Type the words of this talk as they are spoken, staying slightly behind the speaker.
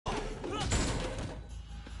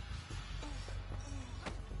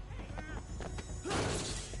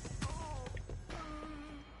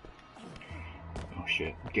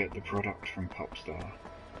Bullshit. Get the product from Popstar.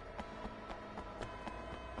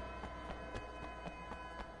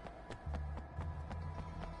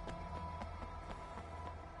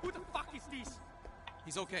 Who the fuck is this?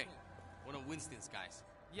 He's okay. One of Winston's guys.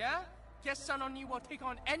 Yeah? Guess Sun On Yee will take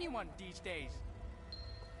on anyone these days.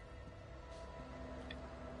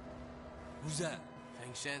 Who's that?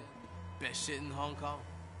 Feng Shen. Best shit in Hong Kong.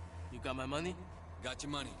 You got my money? Got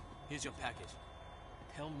your money. Here's your package.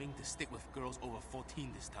 Tell Ming to stick with girls over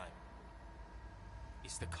 14 this time.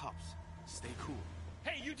 It's the cops. Stay cool.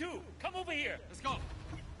 Hey, you two! Come over here! Let's go!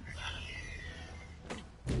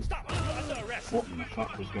 Stop! You're under arrest! What in the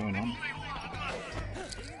fuck was going on?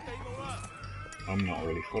 I'm not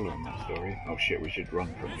really following that story. Oh shit, we should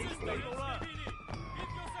run from this place.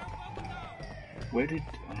 Where did...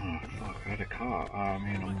 Oh fuck, I had a car. I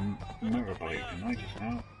mean, on a motorbike, didn't I just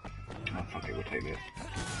now? Oh fuck it, we'll take this.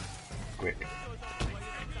 Quick.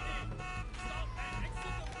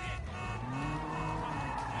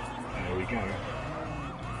 There we go.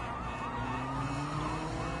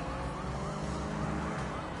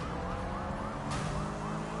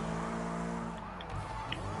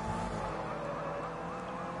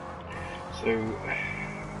 So,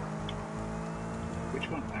 which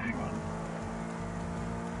one? Hang on.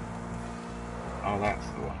 Oh, that's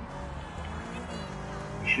the one.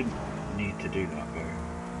 We shouldn't need to do that though.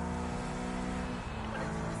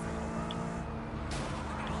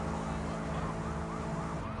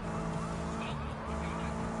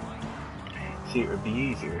 See, it would be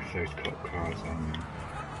easier if those cop cars,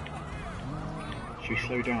 should we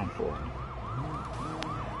slow down for them?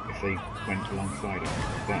 If they went alongside us,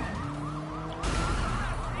 then...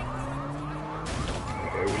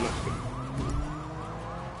 we lost them.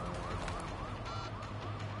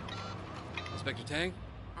 Inspector Tang?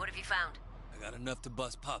 What have you found? I got enough to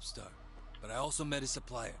bust Popstar, but I also met his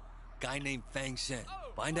supplier, guy named Feng Shen.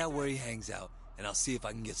 Find out where he hangs out, and I'll see if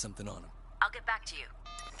I can get something on him. I'll get back to you.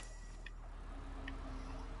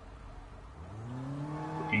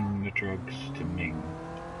 Bring the drugs to Ming.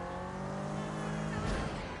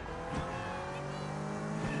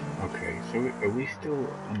 Okay, so are we still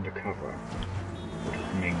undercover? What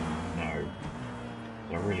does Ming know?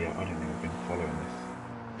 I don't think I've been following this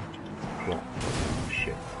plot. Oh,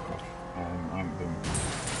 shit, fuck off. I haven't been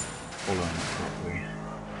following it properly.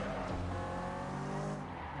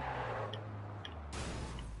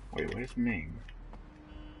 Wait, where's Ming?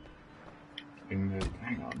 In the...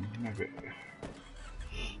 hang on, no, but...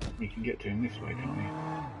 we can get to him this way, can't we?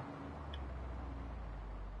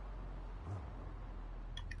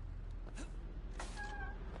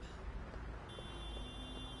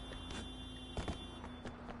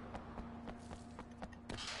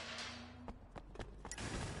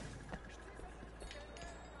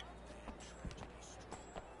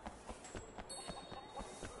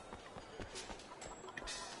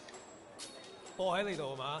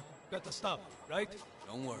 Got the stuff, right?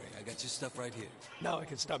 Don't worry, I got your stuff right here. Now I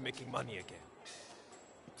can start making money again.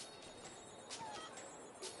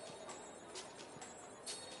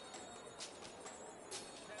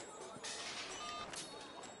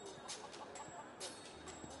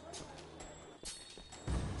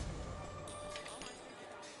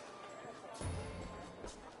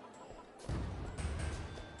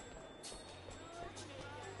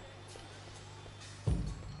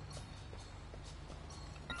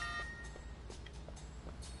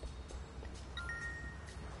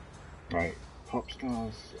 Right,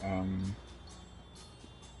 Popstars,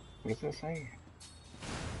 what does that say?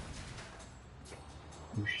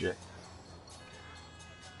 Oh shit.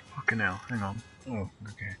 Fucking hell, hang on. Oh,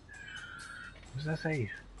 okay. What does that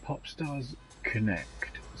say? Popstars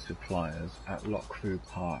connect suppliers at Lockfu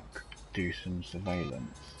Park do some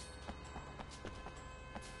surveillance.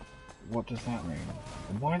 What does that mean?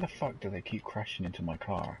 Why the fuck do they keep crashing into my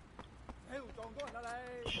car?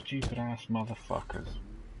 Stupid ass motherfuckers.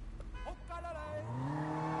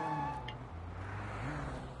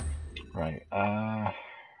 Right,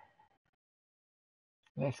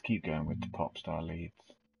 let's keep going with the Popstar leads.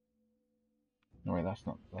 No wait, that's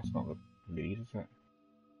not the lead, is it?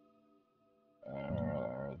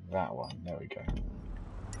 That one, there we go.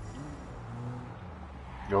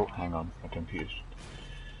 Oh, hang on, my computer's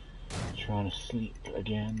trying to sleep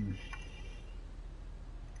again.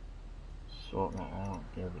 Sort that out,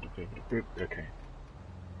 okay.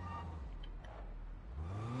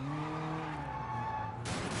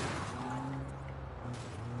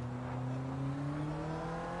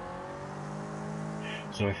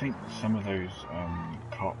 So I think some of those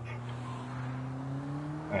cop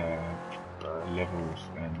levels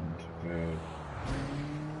and the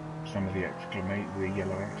some of the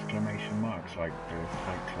yellow exclamation marks, like the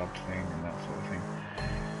Fight Club thing and that sort of thing.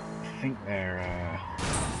 I think they're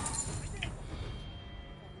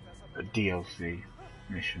DLC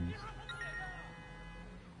missions.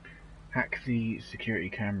 Hack the security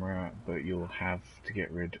camera, but you'll have to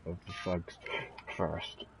get rid of the thugs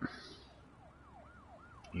first.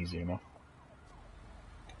 Easy enough.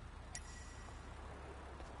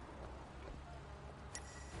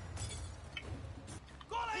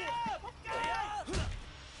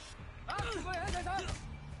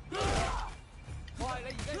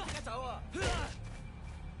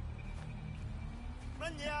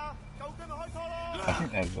 I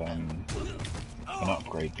think there's an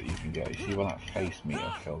upgrade that you can get. You see where that face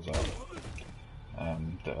meter fills up?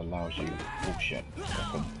 That allows you... oh shit,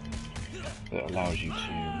 that allows you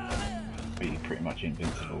to be pretty much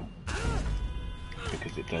invincible.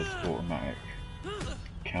 Because it does automatic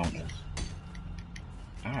counters.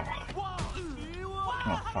 Ah!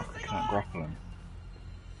 Oh fuck, I can't grapple him.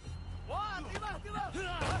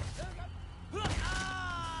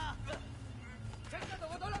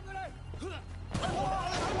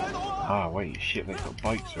 Ah, wait, shit, they've got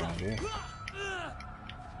bikes around here.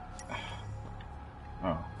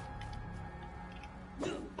 Oh.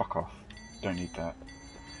 Fuck off. Don't need that.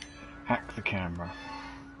 Hack the camera.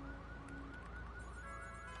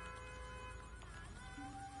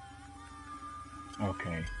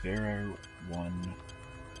 Okay, 0, 1,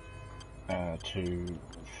 2,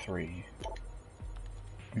 3.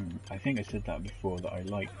 I think I said that before, that I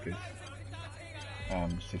like this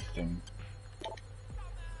system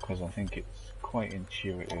because I think it's quite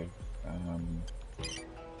intuitive and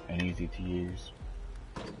easy to use.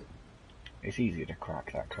 It's easy to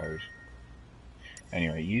crack that code.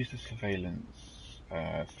 Anyway, use the surveillance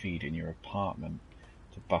feed in your apartment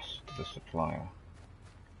to bust the supplier.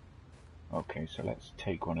 Okay, so let's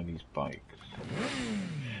take one of these bikes.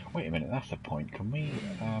 Wait a minute, that's a point. Can we...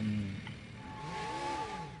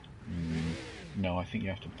 no, I think you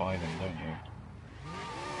have to buy them, don't you?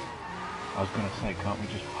 I was going to say, can't we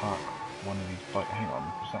just park one of these bikes? Hang on,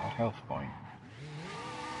 was that a health point?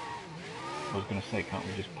 I was going to say, can't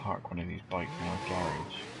we just park one of these bikes in our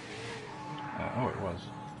garage? Oh, it was.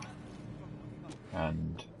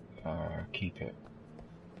 And keep it.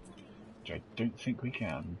 Which I don't think we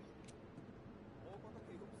can.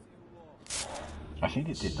 I think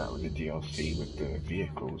it did that with the DLC with the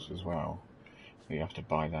vehicles as well. So you have to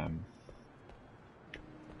buy them.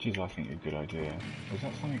 Which is, I think, a good idea. Was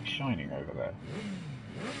that something shining over there?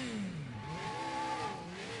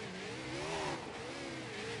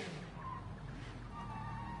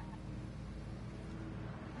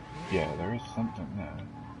 Yeah, there is something there.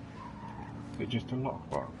 Is it just a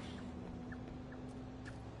lockbox?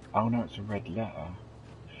 Oh no, it's a red letter.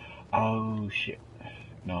 Oh shit.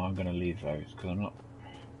 No, I'm going to leave those because I'm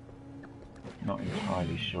not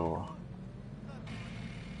entirely sure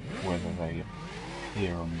whether they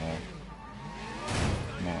appear on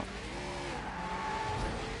the map.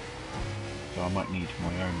 So I might need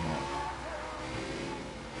my own map.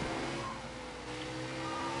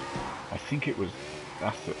 I think it was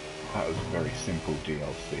that was a very simple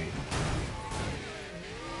DLC,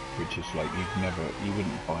 which is like you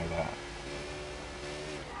wouldn't buy that.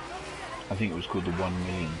 I think it was called the 1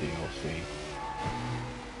 million DLC,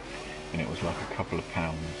 and it was like a couple of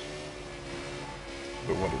pounds.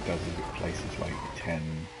 But what it does is it places like 10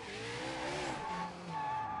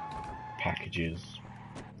 packages,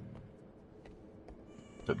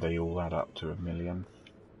 but they all add up to 1 million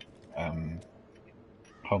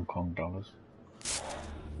Hong Kong dollars.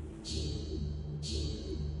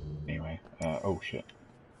 Anyway, oh shit.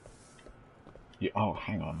 Yeah, oh,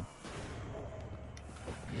 hang on.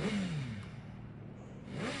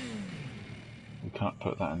 We can't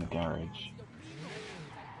put that in the garage.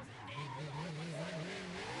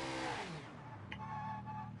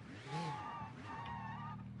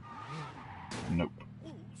 Nope.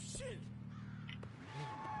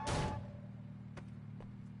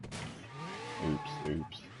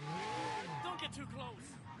 Oops. Don't get too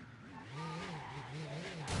close.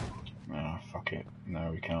 Ah, fuck it.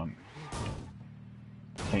 No, we can't.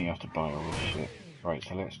 I think you have to buy all this shit. Right,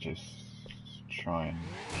 so let's just try and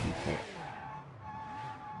keep it.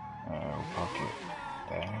 We'll park it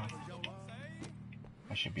there.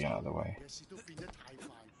 I should be out of the way.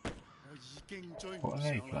 What are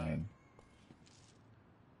they playing?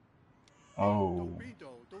 Oh,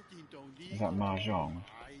 is that Mahjong?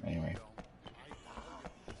 Anyway.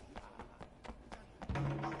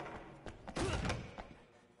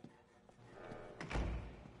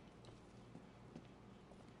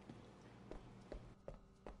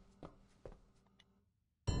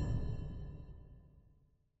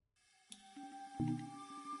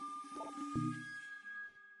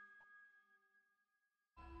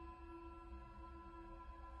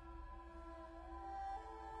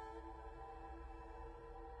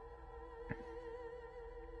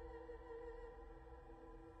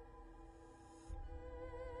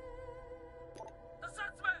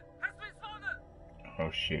 Oh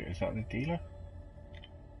shit, is that the dealer?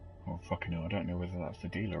 Oh fucking hell, I don't know whether that's the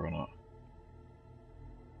dealer or not.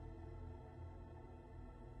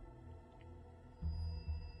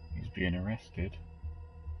 He's being arrested.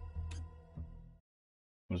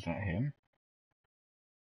 Was that him?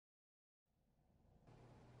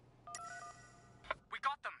 We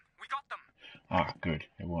got them! We got them! Ah, good,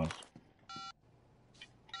 it was.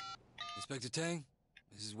 Inspector Tang,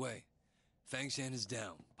 this is Wei. Fang Shan is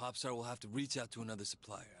down. Popstar will have to reach out to another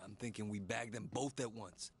supplier. I'm thinking we bag them both at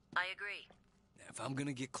once. I agree. Now, if I'm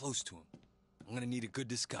gonna get close to him, I'm gonna need a good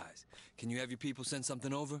disguise. Can you have your people send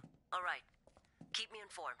something over? All right. Keep me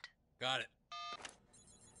informed. Got it.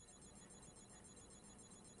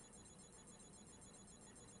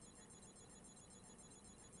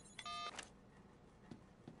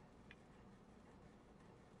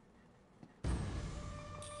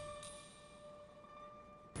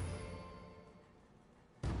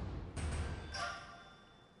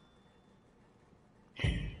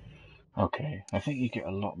 Okay, I think you get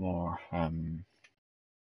a lot more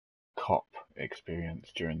cop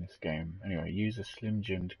experience during this game. Anyway, use a Slim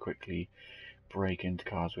Jim to quickly break into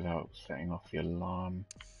cars without setting off the alarm.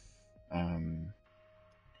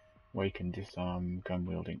 Wake and disarm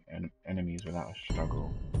gun-wielding enemies without a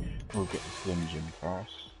struggle. We'll get the Slim Jim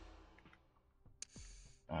first.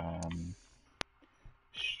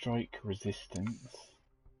 Strike resistance.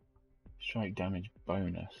 Strike damage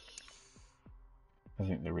bonus. I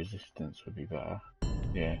think the resistance would be better.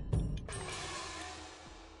 Yeah.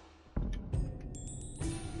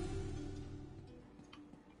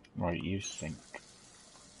 Right, use sync.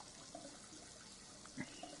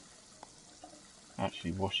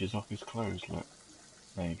 Actually washes off his clothes, look.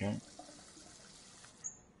 There you go.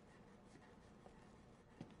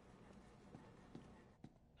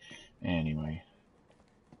 Anyway.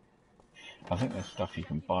 I think there's stuff you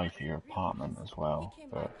can buy for your apartment as well,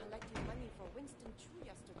 but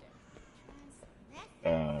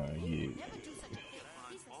you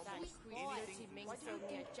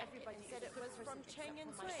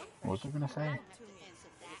what was I gonna say?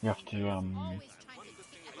 You have to oh,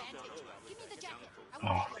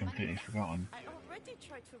 I've completely forgotten.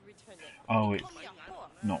 Oh, it's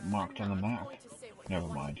not marked on the map. Never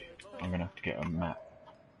mind. I'm gonna have to get a map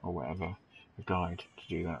or whatever, a guide to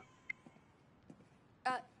do that.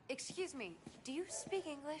 Excuse me, do you speak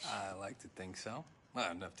English? I like to think so.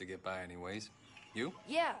 Well, enough to get by anyways. You?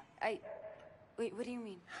 Yeah, Wait, what do you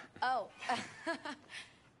mean? Oh,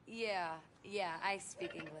 yeah, I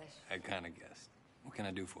speak English. I kind of guessed. What can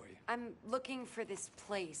I do for you? I'm looking for this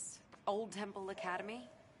place, Old Temple Academy.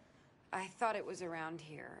 I thought it was around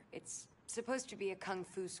here. It's supposed to be a kung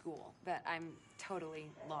fu school, but I'm totally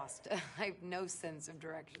lost. I have no sense of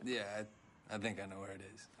direction. Yeah, I think I know where it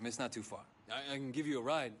is. I mean, it's not too far. I can give you a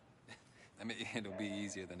ride. I mean, it'll be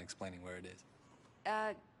easier than explaining where it is.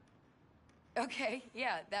 Okay,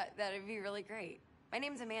 yeah, that'd be really great. My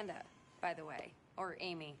name's Amanda, by the way. Or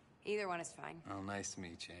Amy. Either one is fine. Oh, nice to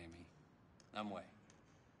meet you, Amy. I'm Wei.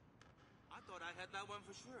 I thought I had that one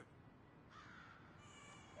for sure.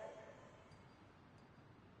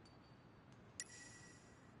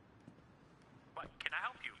 What, can I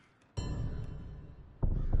help you?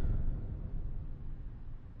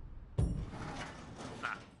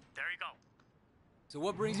 There you go. So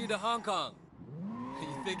what brings you to Hong Kong? Are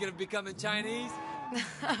you thinking of becoming Chinese?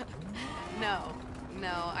 No.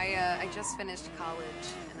 I just finished college,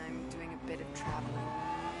 and I'm doing a bit of traveling.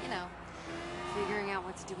 You know, figuring out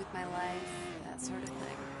what to do with my life, that sort of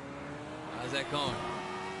thing. How's that going?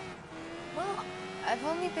 Well, I've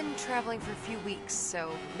only been traveling for a few weeks,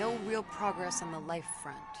 so no real progress on the life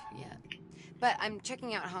front yet. But I'm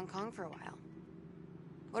checking out Hong Kong for a while.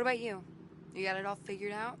 What about you? You got it all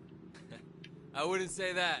figured out? I wouldn't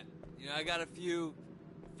say that. You know, I got a few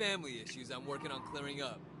family issues I'm working on clearing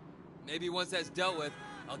up. Maybe once that's dealt with,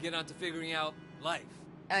 I'll get on to figuring out life.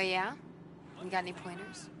 Oh, yeah? You got any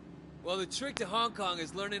pointers? Well, the trick to Hong Kong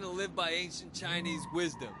is learning to live by ancient Chinese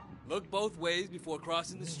wisdom. Look both ways before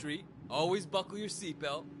crossing the street, always buckle your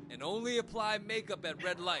seatbelt, and only apply makeup at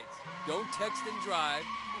red lights. Don't text and drive,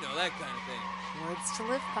 you know, that kind of thing. Words to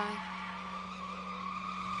live by.